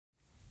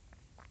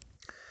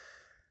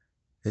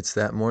It's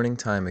that morning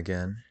time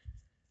again.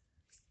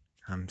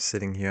 I'm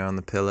sitting here on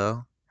the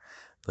pillow,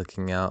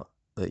 looking out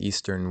the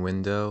eastern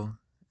window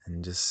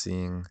and just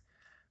seeing the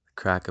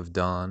crack of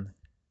dawn.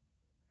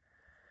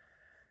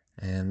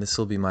 And this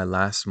will be my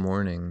last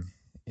morning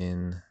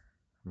in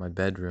my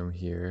bedroom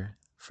here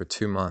for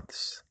 2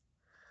 months.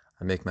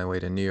 I make my way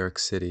to New York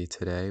City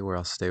today, where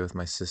I'll stay with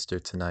my sister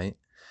tonight.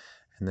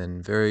 And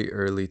then very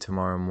early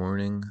tomorrow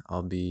morning,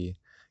 I'll be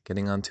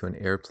getting onto an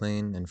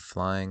airplane and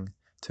flying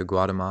to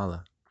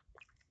Guatemala.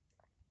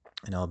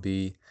 And I'll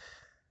be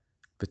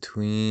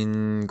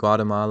between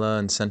Guatemala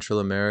and Central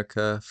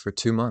America for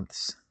 2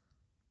 months.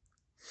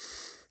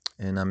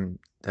 And I'm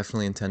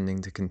definitely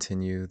intending to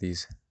continue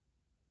these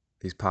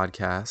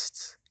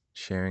podcasts,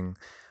 sharing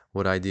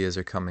what ideas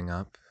are coming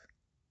up.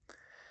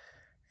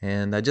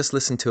 And I just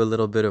listened to a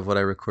little bit of what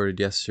I recorded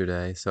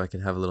yesterday so I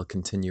could have a little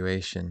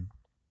continuation.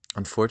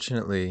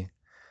 Unfortunately,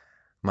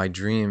 my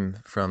dream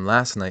from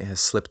last night has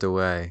slipped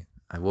away.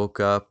 I woke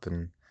up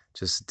and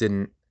just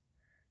didn't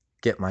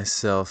get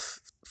myself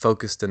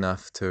focused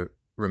enough to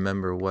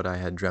remember what I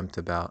had dreamt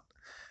about.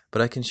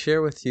 But I can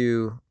share with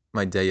you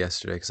my day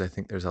yesterday because I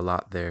think there's a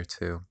lot there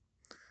too.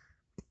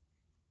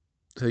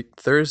 So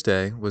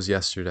Thursday was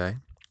yesterday.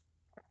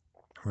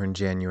 We're in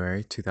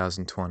January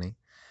 2020.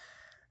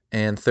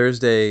 And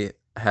Thursday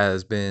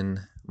has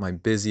been my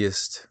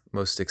busiest,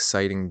 most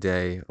exciting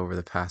day over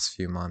the past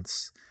few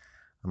months.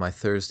 My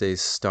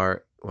Thursdays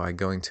start by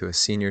going to a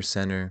senior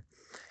center,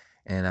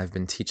 and I've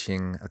been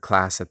teaching a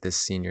class at this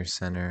senior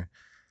center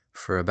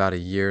for about a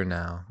year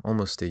now,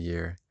 almost a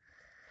year.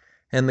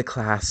 And the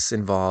class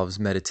involves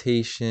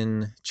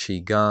meditation,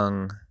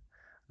 qigong,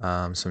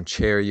 some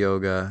chair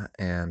yoga,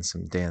 and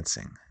some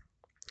dancing.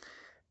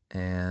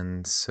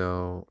 And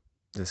so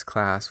this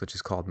class, which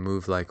is called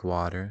Move Like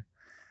Water,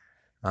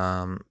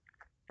 I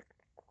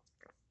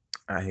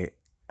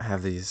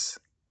have these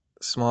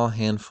small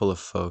handful of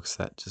folks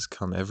that just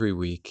come every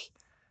week.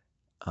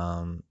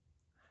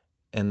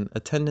 And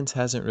attendance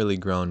hasn't really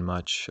grown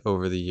much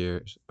over the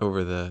years,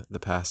 over the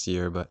past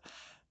year, but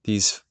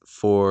these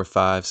 4 or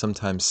 5,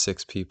 sometimes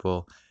 6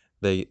 people,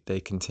 they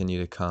continue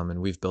to come,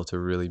 and we've built a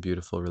really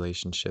beautiful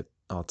relationship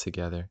all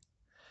together.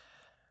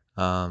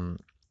 And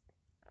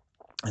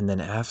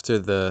then after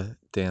the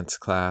dance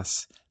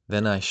class,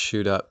 then I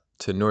shoot up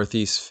to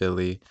Northeast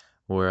Philly,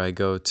 where I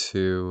go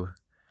to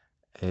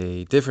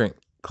a different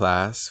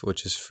class,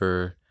 which is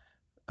for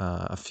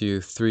a few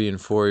 3 and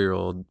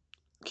 4-year-old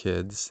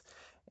kids,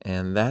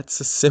 and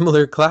that's a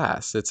similar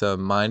class. It's a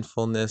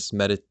mindfulness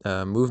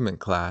movement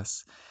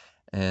class,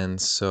 and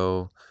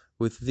so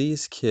with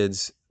these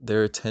kids,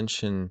 their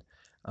attention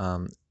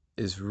um,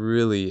 is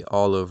really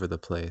all over the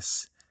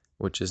place,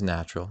 which is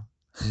natural.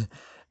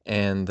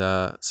 And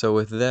so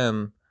with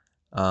them,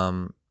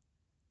 um,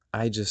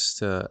 I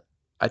just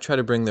I try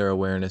to bring their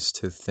awareness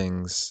to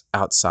things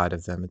outside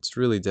of them. It's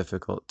really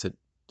difficult to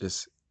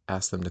just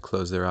ask them to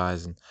close their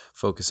eyes and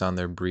focus on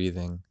their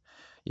breathing,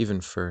 even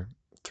for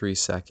 3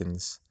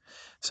 seconds.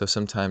 So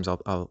sometimes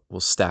we'll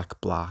stack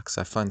blocks.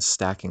 I find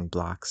stacking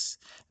blocks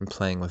and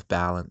playing with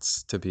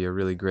balance to be a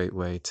really great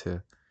way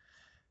to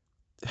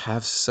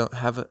have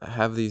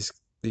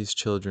these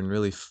children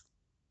really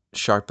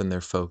sharpen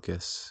their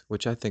focus,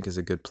 which I think is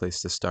a good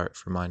place to start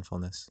for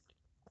mindfulness.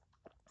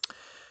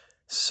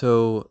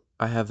 So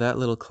I have that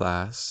little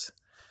class.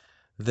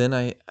 Then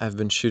I've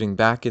been shooting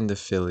back into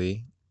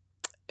Philly,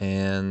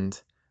 and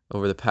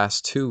over the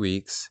past 2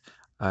 weeks,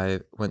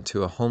 I went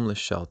to a homeless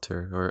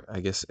shelter, or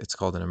I guess it's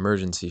called an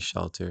emergency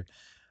shelter,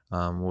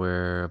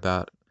 where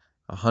about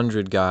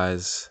 100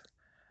 guys,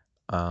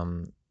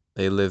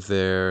 they live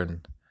there,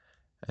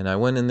 and I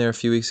went in there a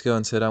few weeks ago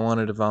and said I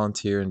wanted to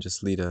volunteer and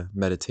just lead a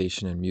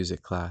meditation and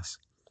music class.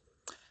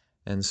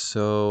 And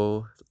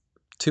so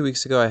 2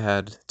 weeks ago I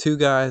had 2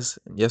 guys,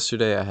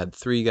 yesterday I had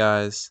 3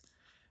 guys,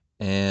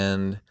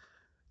 and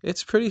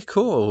it's pretty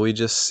cool. We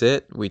just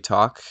sit, we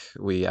talk,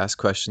 we ask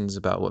questions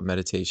about what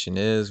meditation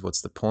is,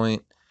 what's the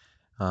point.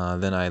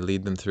 Then I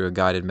lead them through a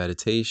guided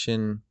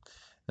meditation.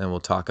 Then we'll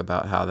talk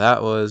about how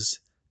that was.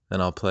 Then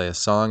I'll play a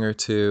song or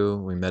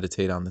two. We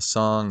meditate on the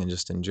song and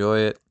just enjoy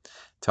it,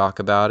 talk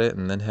about it,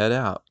 and then head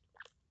out.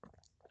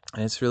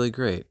 And it's really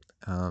great.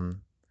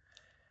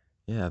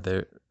 Yeah,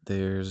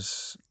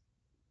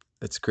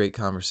 it's great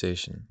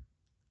conversation.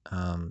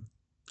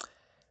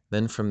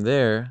 Then from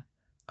there,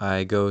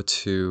 I go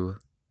to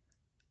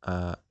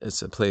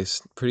it's a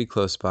place pretty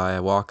close by.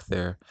 I walk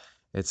there.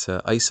 It's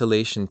a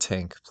isolation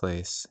tank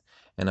place,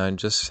 and I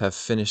just have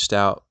finished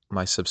out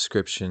my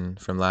subscription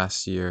from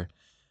last year.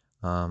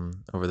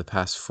 Over the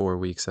past 4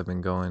 weeks, I've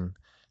been going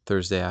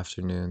Thursday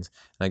afternoons,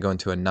 and I go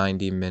into a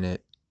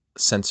 90-minute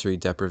sensory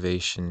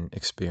deprivation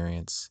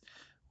experience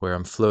where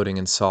I'm floating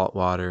in salt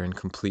water in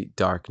complete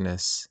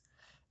darkness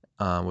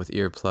with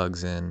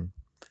earplugs in,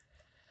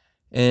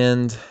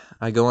 and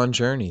I go on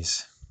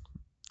journeys,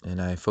 and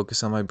I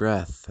focus on my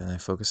breath, and I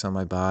focus on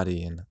my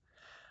body, and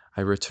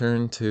I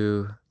return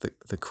to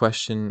the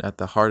question at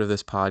the heart of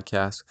this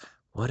podcast: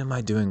 what am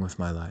I doing with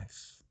my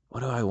life?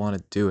 What do I want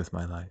to do with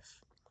my life?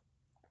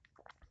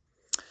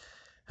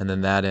 And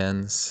then that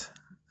ends,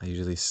 I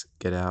usually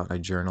get out, I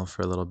journal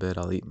for a little bit,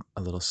 I'll eat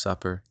a little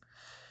supper,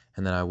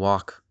 and then I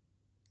walk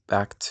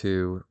back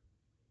to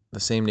the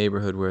same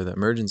neighborhood where the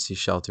emergency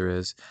shelter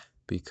is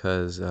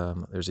because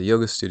there's a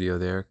yoga studio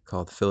there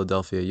called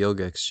Philadelphia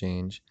Yoga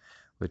Exchange,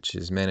 which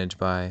is managed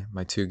by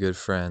my two good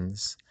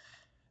friends.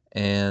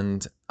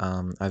 And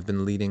I've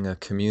been leading a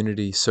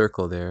community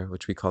circle there,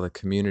 which we call the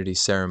Community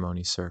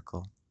Ceremony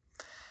Circle.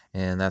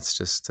 And that's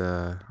just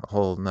a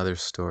whole nother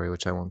story,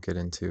 which I won't get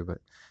into, but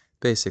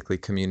basically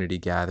community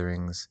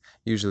gatherings.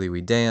 Usually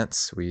we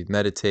dance, we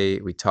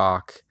meditate, we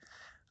talk.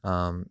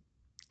 Um,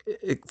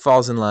 it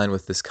falls in line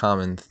with this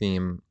common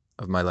theme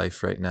of my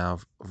life right now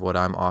of what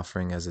I'm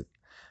offering as a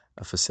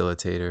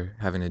facilitator,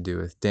 having to do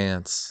with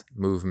dance,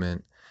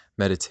 movement,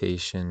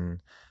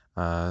 meditation,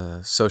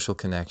 social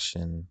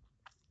connection.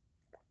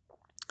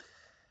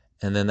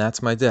 And then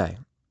that's my day.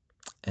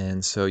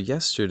 And so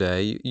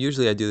yesterday,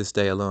 usually I do this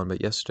day alone,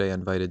 but yesterday I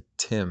invited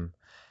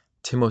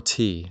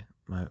Timothy,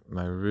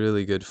 my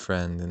really good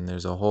friend, and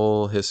there's a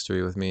whole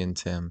history with me and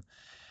Tim.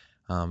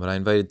 But I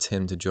invited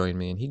Tim to join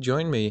me, and he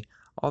joined me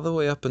all the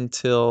way up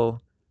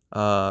until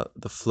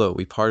the float.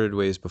 We parted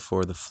ways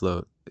before the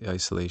float, the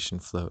isolation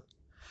float.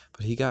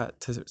 But he got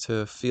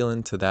to feel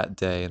into that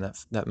day, and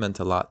that meant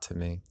a lot to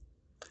me.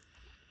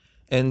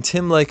 And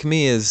Tim, like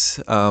me, is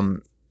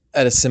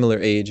at a similar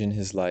age in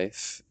his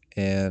life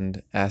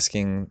and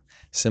asking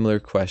similar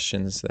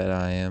questions that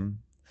I am.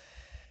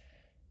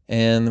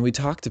 And we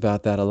talked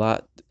about that a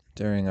lot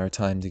during our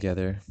time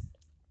together.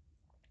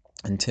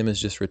 And Tim has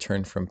just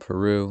returned from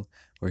Peru,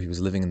 where he was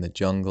living in the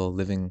jungle,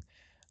 living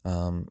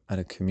at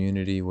a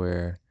community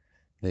where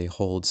they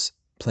hold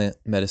plant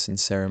medicine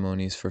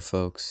ceremonies for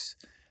folks.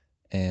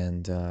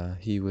 And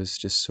he was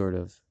just sort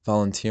of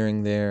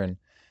volunteering there and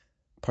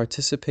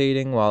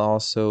participating while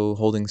also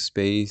holding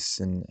space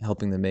and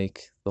helping to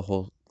make the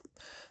whole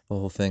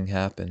thing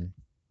happen.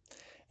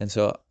 And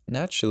so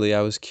naturally,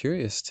 I was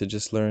curious to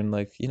just learn,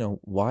 like,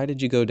 why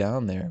did you go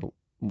down there?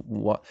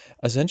 What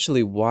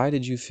essentially, why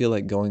did you feel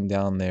like going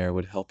down there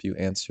would help you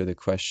answer the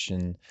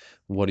question,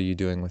 what are you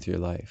doing with your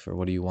life, or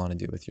what do you want to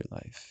do with your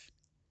life?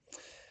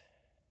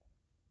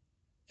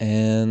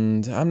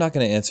 And I'm not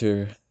going to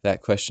answer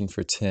that question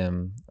for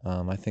Tim.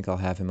 I think I'll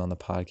have him on the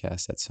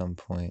podcast at some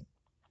point.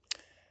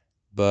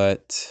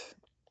 But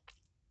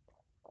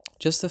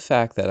just the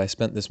fact that I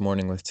spent this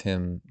morning with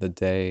Tim the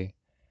day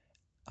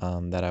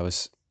that I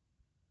was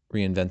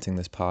reinventing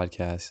this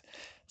podcast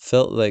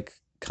felt like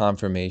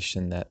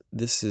confirmation that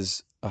this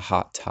is a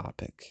hot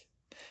topic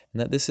and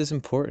that this is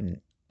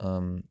important.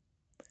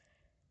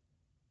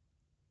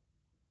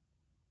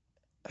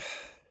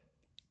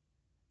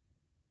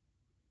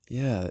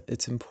 Yeah,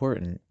 it's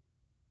important.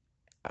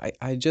 I,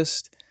 I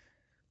just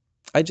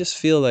I just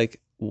feel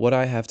like what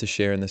I have to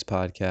share in this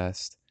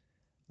podcast,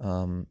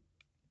 um,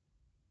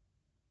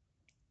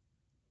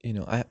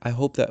 I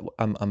hope that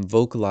I'm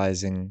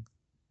vocalizing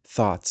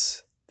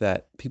thoughts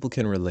that people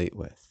can relate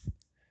with.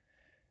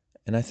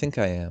 And I think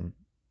I am.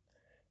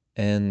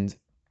 And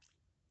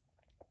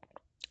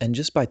and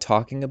just by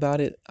talking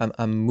about it,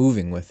 I'm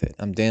moving with it.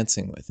 I'm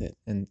dancing with it.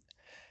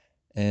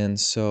 And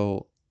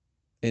so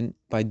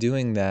by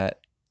doing that,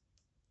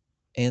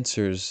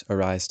 answers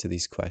arise to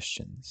these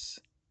questions.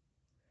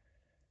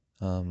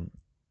 Um,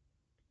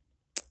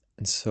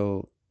 and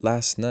so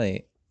last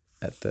night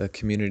at the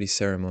community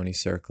ceremony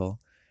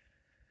circle,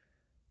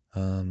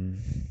 um,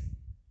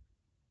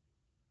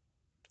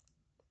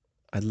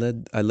 I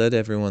led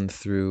everyone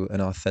through an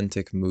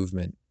authentic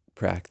movement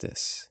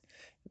practice.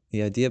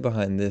 The idea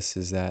behind this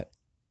is that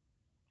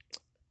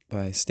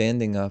by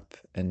standing up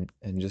and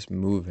just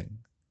moving,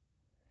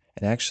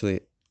 and actually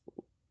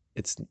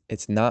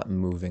it's not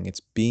moving, it's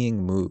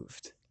being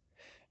moved.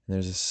 And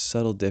there's a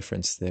subtle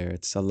difference there.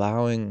 It's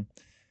allowing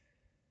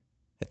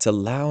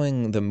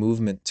the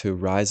movement to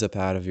rise up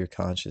out of your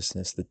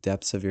consciousness, the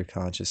depths of your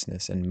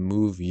consciousness, and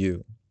move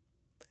you.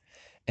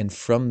 And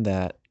from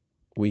that,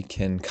 we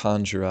can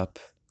conjure up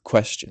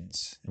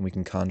questions and we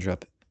can conjure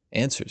up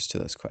answers to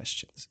those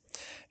questions.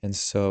 And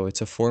so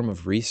it's a form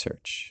of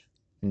research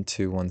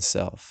into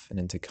oneself and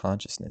into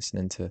consciousness and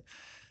into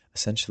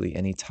essentially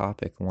any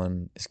topic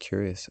one is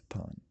curious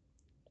upon.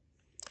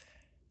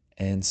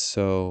 And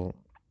so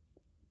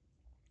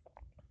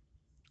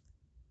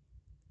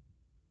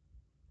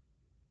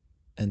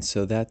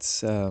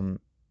that's an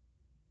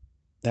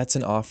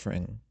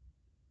offering,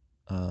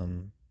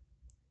 um,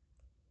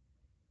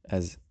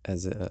 as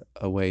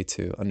a way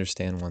to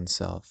understand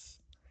oneself.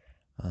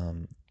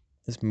 Um,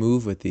 just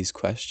move with these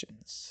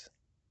questions.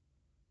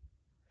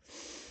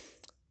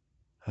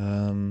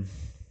 Um,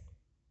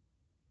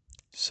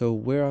 so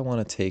where I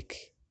want to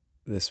take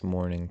this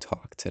morning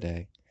talk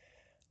today,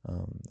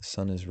 the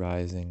sun is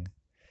rising,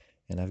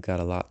 and I've got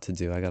a lot to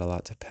do. I got a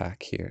lot to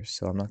pack here,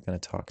 so I'm not going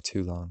to talk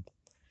too long.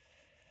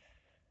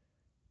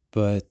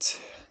 But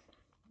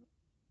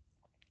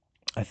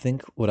I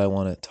think what I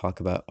want to talk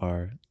about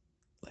are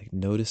like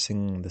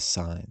noticing the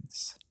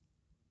signs.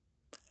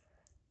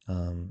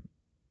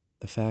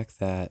 The fact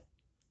that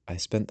I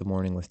spent the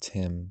morning with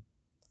Tim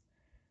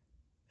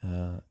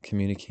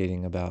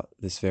communicating about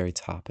this very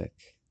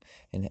topic.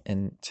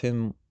 And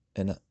Tim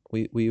and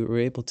we were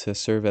able to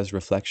serve as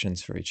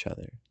reflections for each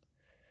other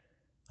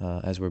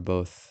as we're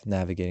both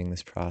navigating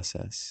this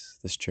process,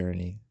 this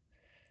journey,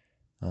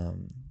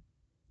 um,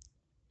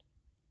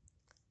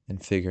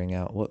 and figuring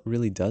out what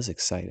really does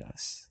excite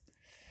us.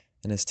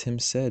 And as Tim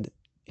said,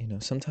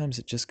 sometimes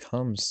it just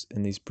comes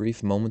in these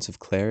brief moments of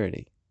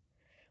clarity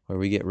where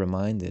we get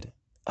reminded,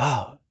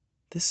 oh,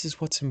 this is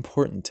what's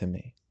important to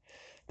me.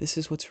 This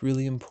is what's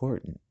really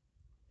important.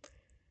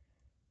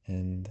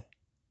 And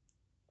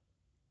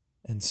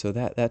so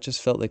that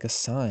just felt like a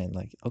sign,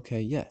 like,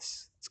 okay,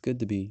 yes, it's good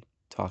to be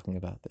talking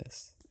about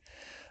this.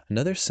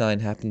 Another sign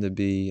happened to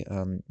be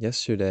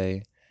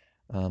yesterday.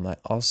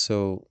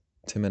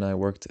 Tim and I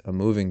worked a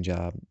moving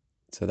job.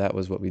 So that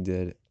was what we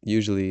did.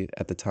 Usually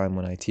at the time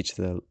when I teach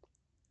the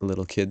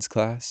little kids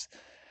class,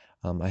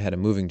 I had a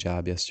moving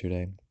job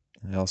yesterday.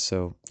 I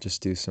also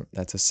just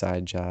that's a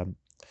side job.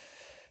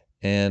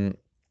 And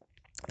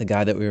the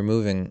guy that we were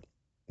moving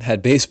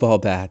had baseball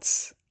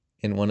bats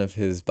in one of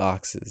his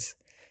boxes.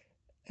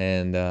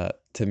 And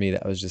to me,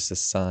 that was just a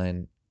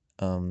sign.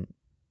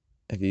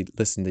 If you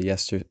listened to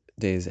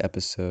yesterday's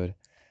episode,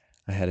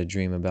 I had a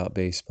dream about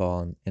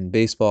baseball. And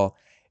baseball,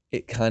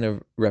 it kind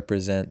of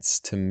represents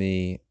to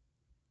me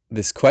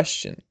this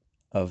question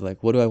of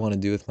like, what do I want to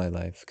do with my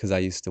life? Because I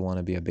used to want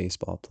to be a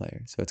baseball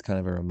player. So it's kind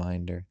of a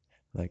reminder,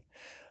 like,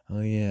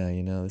 oh yeah,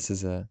 this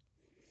is a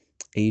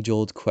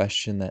age-old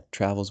question that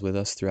travels with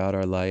us throughout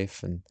our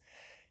life. And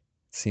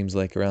it seems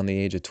like around the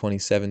age of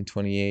 27,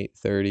 28,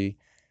 30,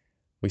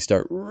 we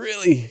start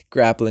really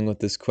grappling with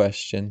this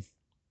question.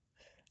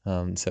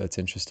 So it's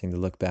interesting to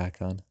look back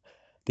on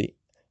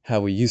how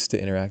we used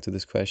to interact with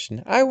this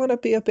question. I want to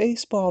be a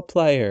baseball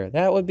player.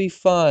 That would be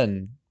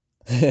fun.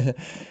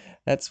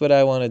 That's what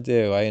I want to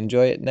do. I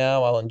enjoy it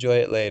now. I'll enjoy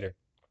it later.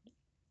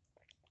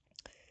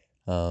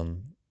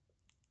 And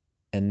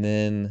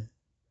then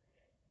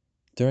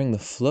during the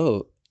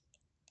float,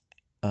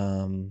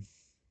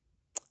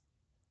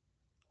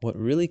 what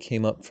really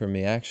came up for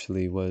me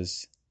actually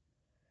was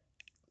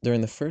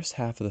during the first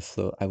half of the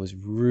float, I was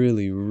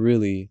really,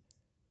 really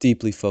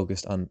deeply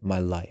focused on my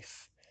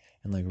life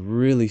and like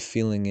really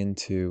feeling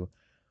into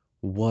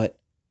what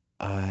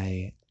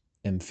I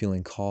am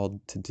feeling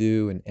called to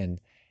do and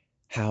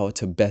how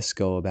to best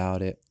go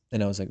about it.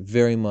 And I was like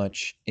very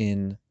much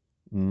in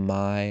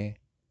my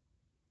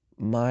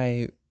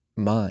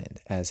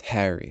mind as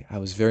Harry. I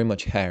was very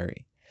much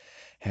Harry.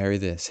 Harry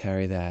this,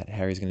 Harry that.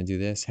 Harry's going to do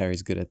this.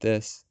 Harry's good at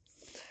this.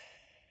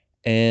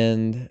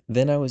 And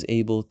then I was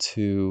able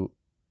to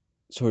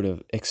sort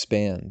of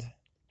expand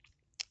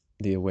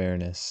the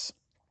awareness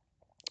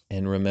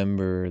and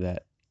remember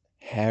that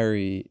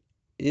Harry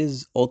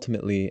is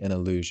ultimately an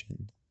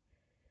illusion.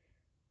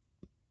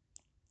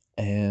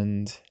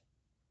 And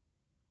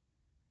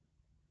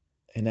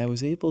I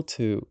was able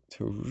to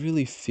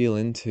really feel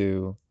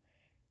into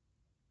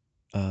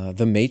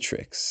the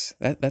Matrix.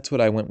 That's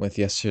what I went with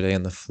yesterday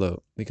on the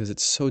float because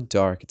it's so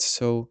dark. It's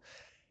so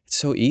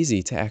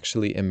easy to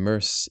actually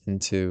immerse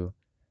into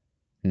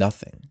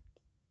nothing.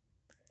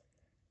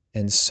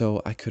 And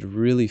so I could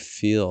really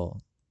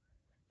feel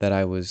that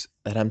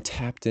I'm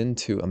tapped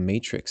into a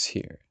matrix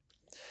here,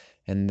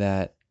 and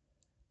that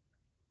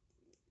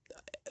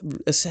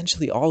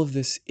essentially all of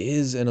this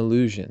is an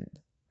illusion,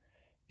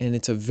 and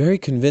it's a very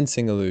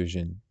convincing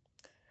illusion.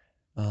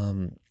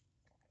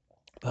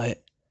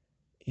 But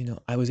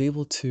I was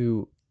able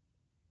to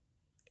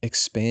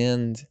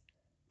expand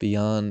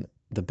beyond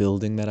the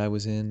building that I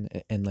was in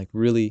and like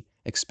really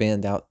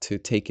expand out to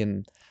take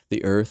in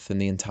the earth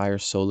and the entire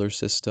solar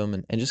system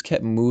and just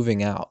kept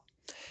moving out,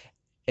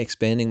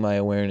 expanding my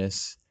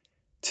awareness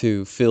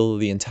to fill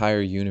the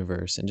entire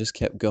universe and just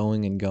kept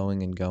going and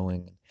going and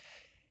going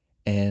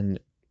and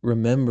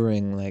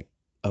remembering like,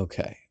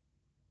 okay,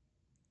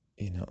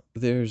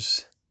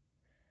 there's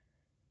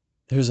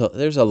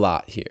a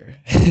lot here.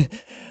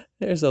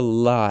 There's a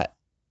lot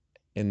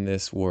in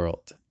this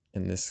world,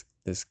 in this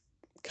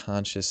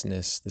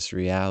consciousness, this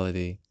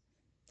reality.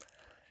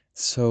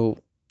 So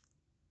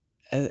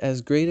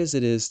as great as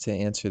it is to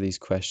answer these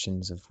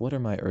questions of what are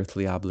my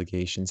earthly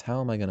obligations,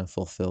 how am I going to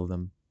fulfill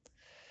them,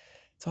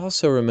 it's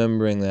also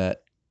remembering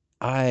that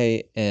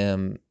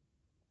I'm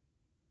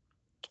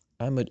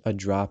a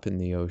drop in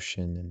the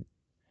ocean,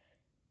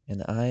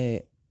 and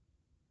I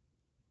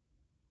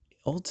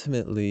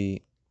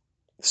ultimately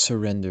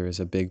surrender is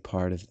a big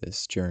part of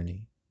this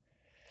journey.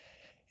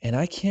 And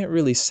I can't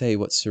really say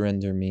what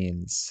surrender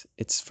means.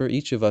 It's for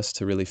each of us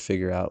to really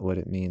figure out what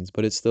it means,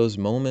 but it's those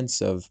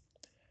moments of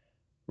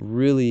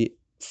really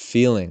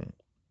feeling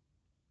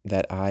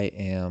that I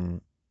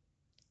am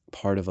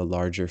part of a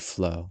larger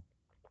flow,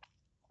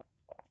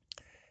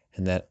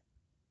 and that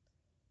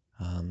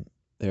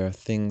there are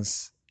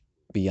things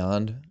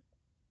beyond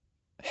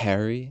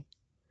Harry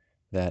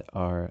that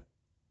are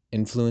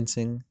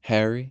influencing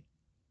Harry,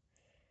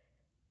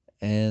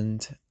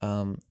 and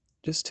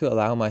just to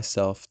allow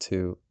myself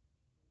to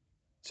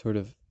sort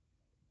of,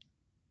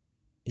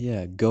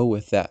 go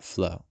with that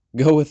flow,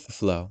 go with the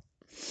flow.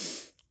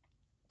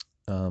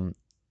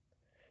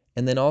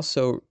 And then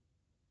also,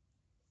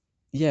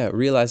 yeah,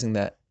 realizing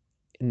that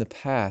in the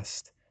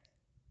past,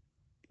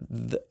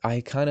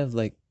 I kind of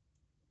like,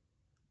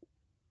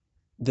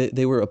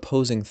 they were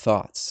opposing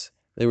thoughts.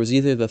 There was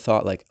either the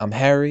thought like, I'm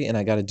Harry and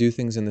I got to do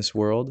things in this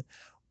world,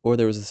 or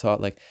there was the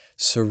thought like,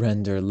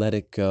 surrender, let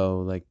it go,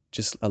 like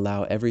just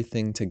allow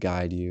everything to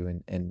guide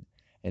you, and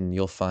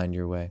you'll find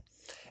your way.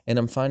 And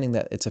I'm finding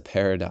that it's a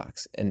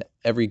paradox, and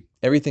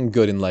everything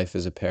good in life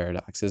is a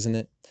paradox, isn't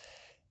it?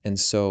 And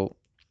so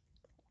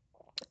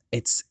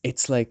it's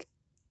like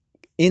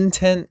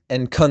intent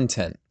and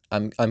content.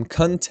 I'm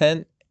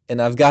content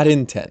and I've got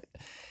intent,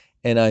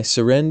 and I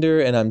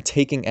surrender and I'm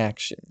taking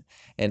action,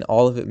 and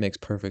all of it makes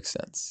perfect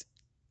sense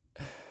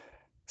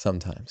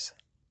sometimes.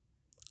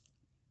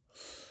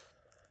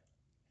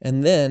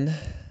 And then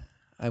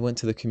I went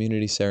to the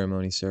community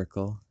ceremony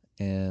circle,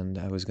 and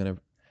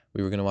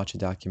we were gonna watch a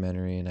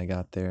documentary, and I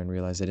got there and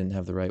realized I didn't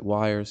have the right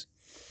wires.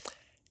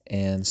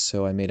 And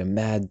so I made a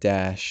mad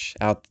dash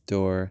out the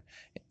door,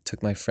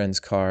 took my friend's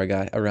car,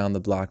 got around the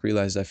block,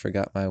 realized I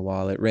forgot my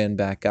wallet, ran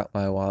back, got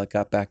my wallet,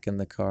 got back in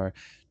the car,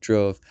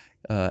 drove,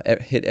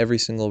 hit every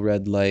single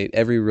red light,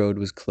 every road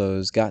was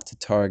closed, got to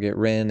Target,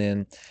 ran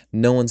in,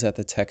 no one's at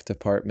the tech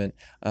department.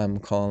 I'm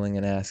calling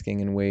and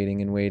asking and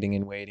waiting and waiting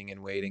and waiting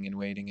and waiting and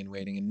waiting and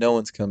waiting, and no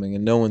one's coming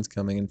and no one's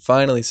coming. And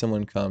finally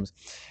someone comes,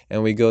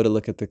 and we go to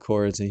look at the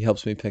cords, and he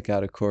helps me pick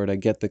out a cord. I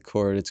get the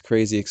cord, it's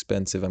crazy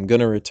expensive, I'm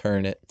gonna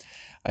return it.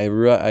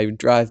 I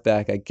drive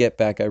back, I get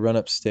back, I run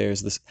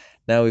upstairs.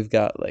 Now we've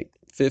got like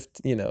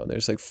 15,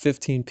 there's like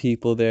 15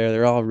 people there.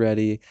 They're all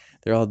ready.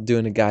 They're all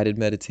doing a guided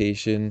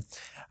meditation.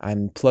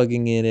 I'm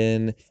plugging it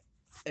in,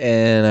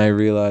 and I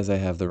realize I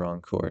have the wrong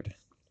cord.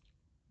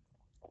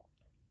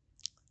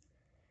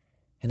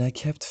 And I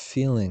kept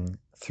feeling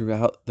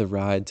throughout the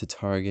ride to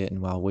Target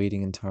and while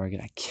waiting in Target,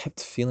 I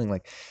kept feeling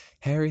like,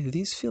 Harry,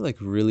 these feel like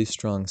really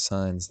strong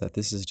signs that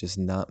this is just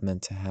not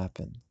meant to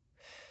happen.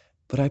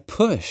 But I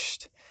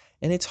pushed,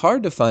 and it's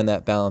hard to find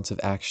that balance of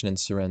action and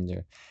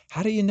surrender.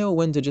 How do you know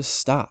when to just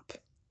stop?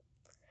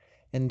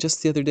 And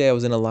just the other day, I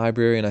was in a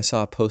library and I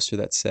saw a poster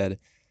that said,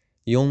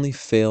 "You only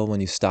fail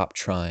when you stop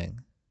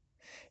trying."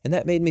 And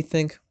that made me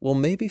think, well,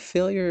 maybe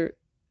failure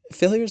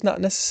is not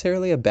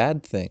necessarily a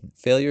bad thing.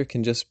 Failure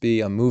can just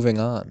be a moving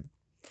on,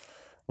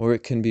 or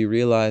it can be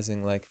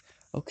realizing like,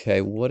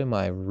 okay, what am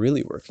I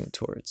really working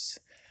towards?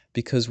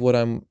 Because what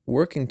I'm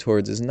working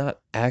towards is not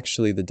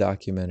actually the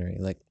documentary.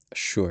 Like,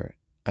 sure,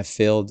 I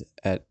failed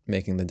at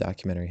making the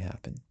documentary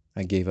happen.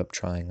 I gave up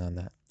trying on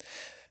that.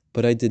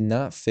 But I did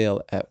not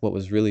fail at what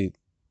was really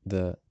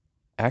the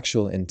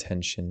actual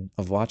intention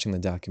of watching the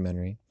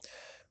documentary,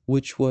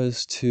 which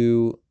was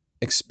to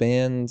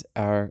expand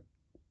our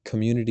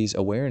community's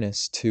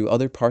awareness to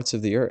other parts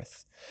of the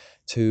earth,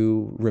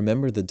 to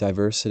remember the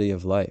diversity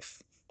of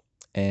life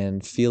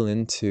and feel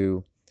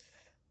into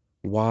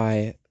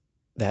why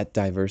that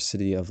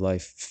diversity of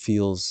life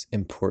feels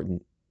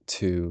important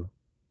to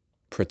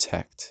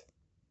protect,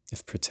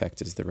 if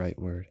protect is the right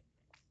word.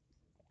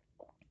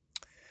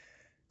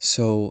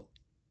 So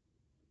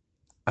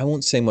I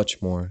won't say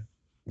much more.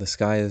 The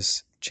sky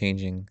is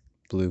changing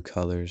blue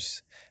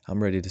colors.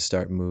 I'm ready to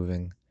start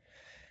moving.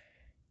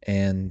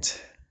 And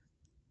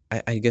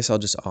I guess I'll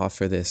just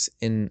offer this.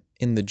 In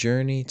the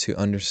journey to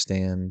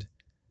understand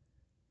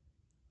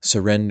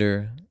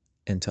surrender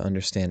and to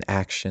understand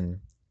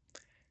action,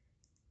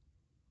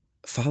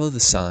 follow the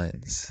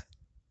signs.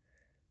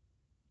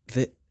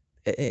 That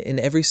in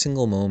every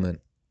single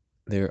moment,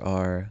 there's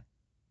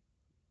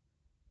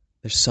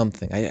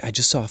something. I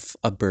just saw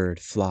a bird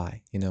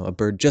fly. A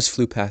bird just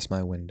flew past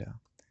my window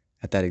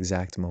at that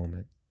exact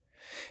moment.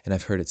 And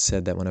I've heard it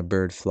said that when a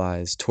bird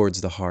flies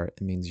towards the heart,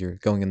 it means you're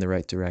going in the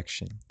right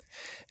direction.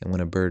 And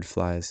when a bird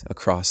flies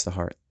across the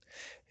heart,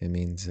 it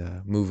means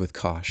move with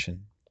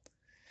caution.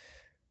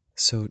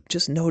 So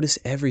just notice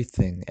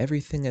everything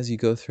as you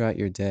go throughout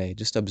your day,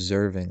 just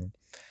observing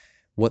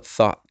what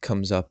thought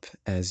comes up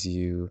as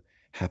you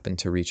happen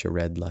to reach a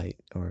red light,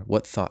 or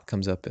what thought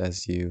comes up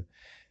as you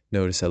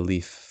notice a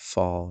leaf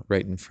fall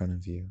right in front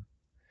of you.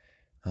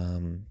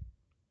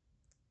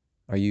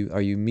 Are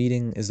you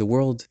meeting? Is the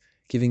world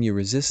giving you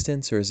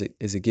resistance, or is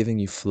it giving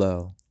you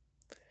flow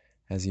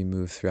as you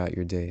move throughout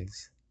your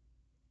days?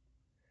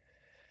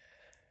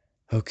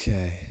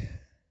 Okay.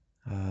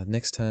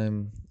 Next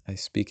time I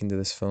speak into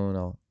this phone,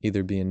 I'll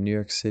either be in New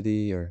York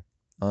City or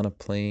on a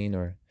plane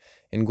or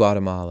in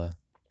Guatemala.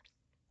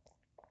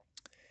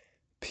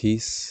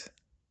 Peace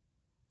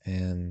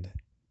and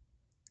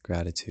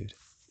gratitude.